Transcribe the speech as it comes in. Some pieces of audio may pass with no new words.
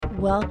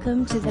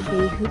Welcome to the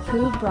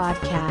Bihupu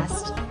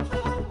broadcast.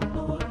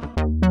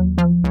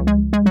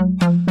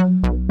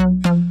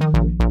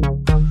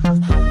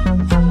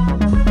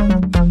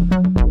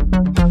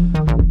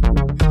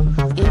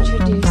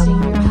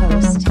 Introducing your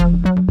host,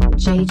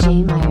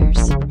 JJ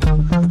Myers.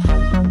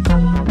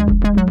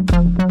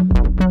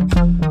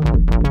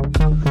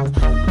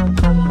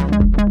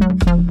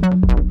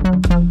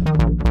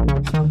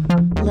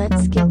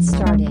 Let's get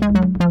started.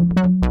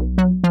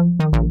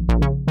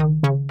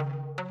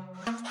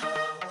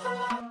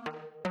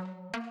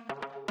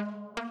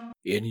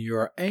 In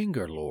your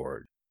anger,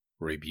 Lord,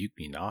 rebuke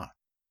me not.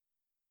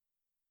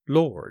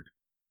 Lord,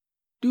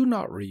 do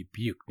not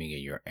rebuke me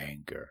in your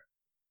anger,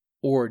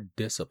 or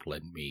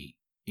discipline me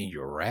in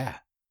your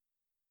wrath.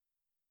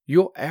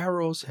 Your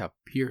arrows have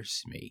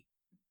pierced me.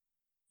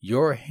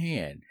 Your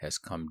hand has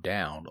come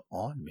down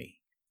on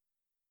me.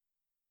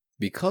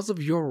 Because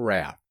of your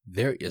wrath,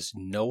 there is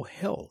no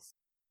health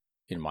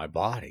in my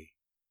body.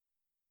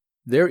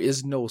 There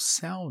is no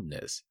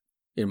soundness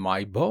in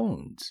my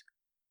bones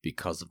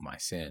because of my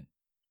sin.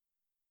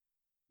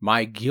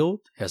 My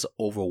guilt has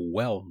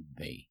overwhelmed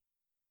me,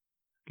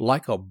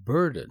 like a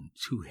burden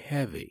too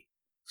heavy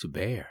to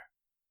bear.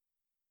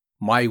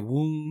 My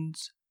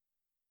wounds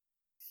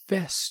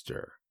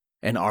fester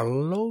and are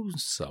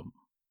loathsome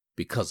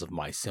because of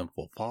my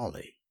sinful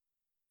folly.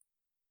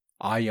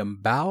 I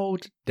am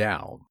bowed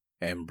down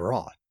and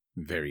brought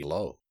very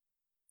low.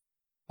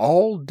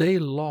 All day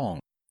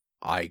long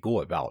I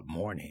go about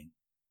mourning.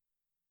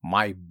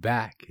 My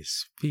back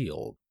is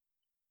filled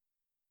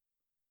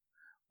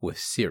with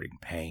searing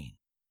pain.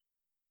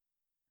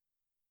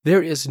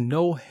 There is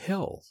no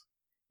health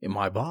in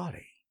my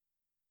body.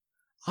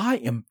 I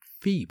am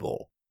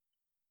feeble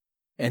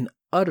and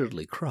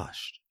utterly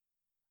crushed.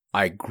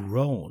 I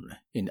groan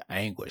in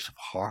anguish of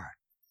heart.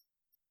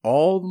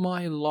 All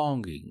my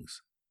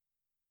longings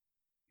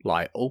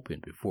lie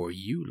open before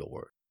you,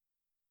 Lord.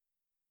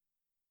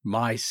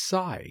 My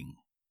sighing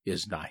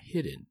is not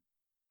hidden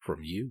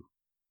from you.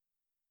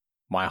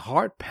 My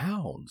heart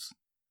pounds,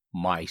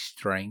 my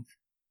strength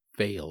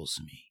fails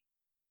me.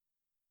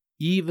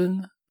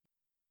 Even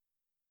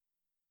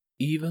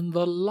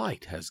the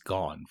light has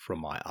gone from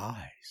my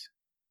eyes.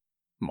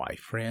 My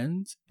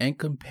friends and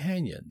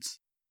companions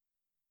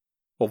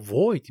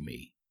avoid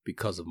me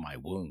because of my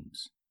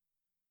wounds.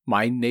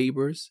 My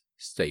neighbors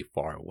stay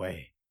far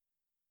away.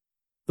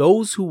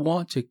 Those who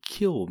want to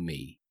kill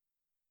me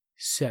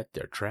set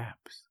their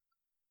traps.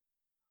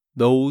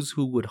 Those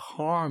who would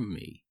harm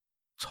me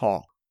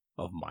talk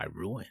of my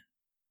ruin.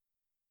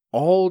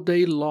 All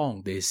day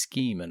long they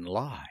scheme and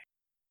lie.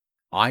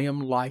 I am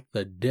like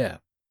the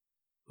deaf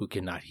who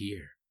cannot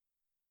hear,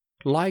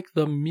 like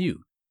the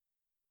mute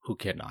who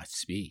cannot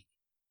speak.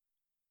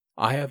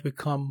 I have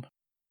become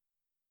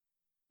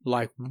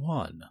like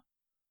one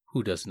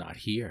who does not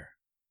hear,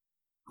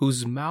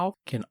 whose mouth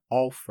can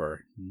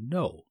offer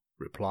no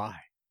reply.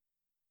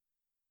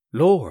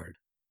 Lord,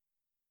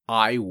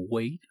 I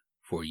wait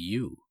for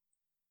you.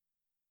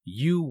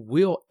 You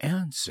will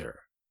answer,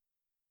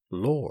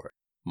 Lord,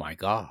 my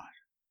God.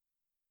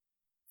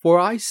 For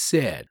I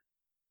said,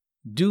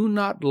 do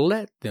not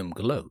let them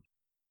gloat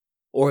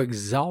or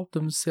exalt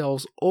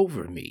themselves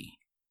over me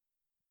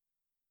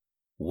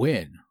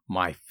when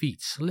my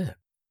feet slip.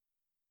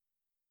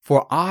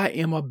 For I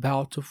am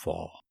about to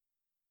fall,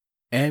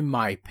 and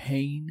my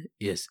pain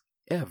is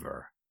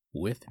ever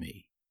with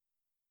me.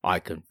 I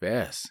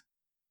confess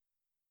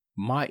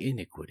my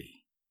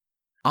iniquity.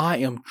 I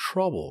am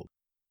troubled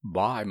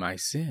by my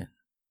sin.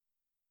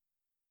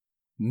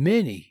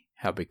 Many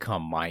have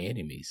become my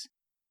enemies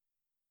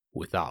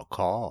without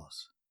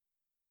cause.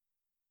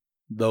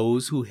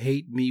 Those who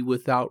hate me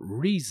without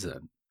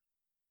reason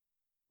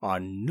are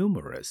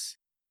numerous.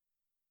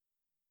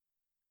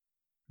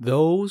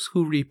 Those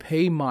who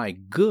repay my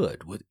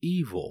good with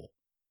evil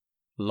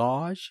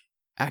lodge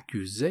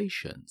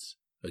accusations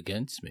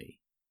against me,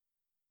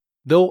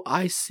 though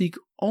I seek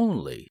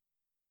only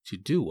to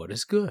do what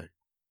is good.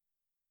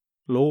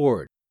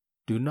 Lord,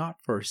 do not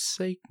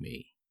forsake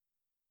me.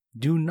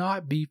 Do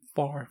not be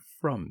far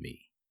from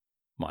me,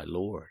 my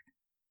Lord.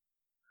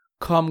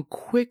 Come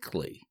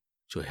quickly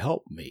to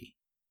help me,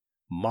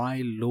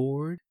 my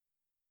Lord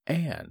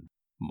and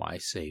my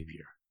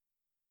Savior.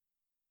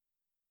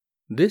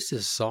 This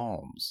is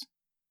Psalms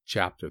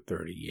chapter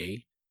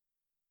 38.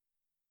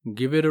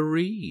 Give it a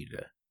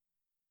read.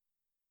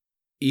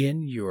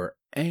 In your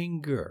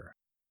anger,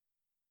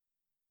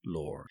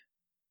 Lord,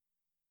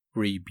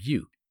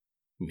 rebuke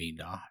me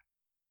not.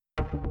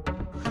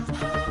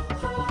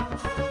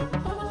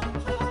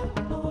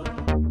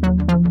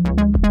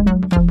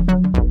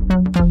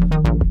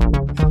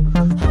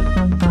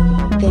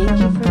 Thank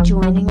you for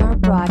joining our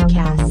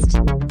broadcast.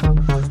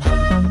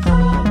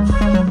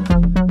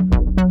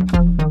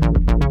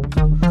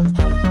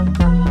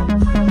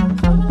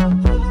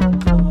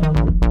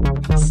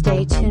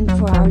 Stay tuned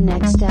for our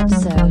next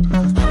episode.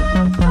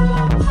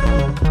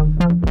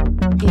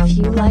 If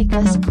you like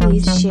us,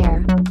 please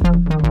share.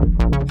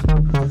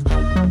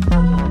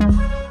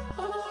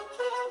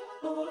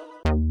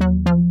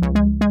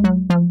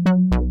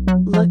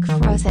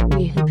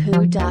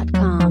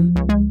 yahoo.com.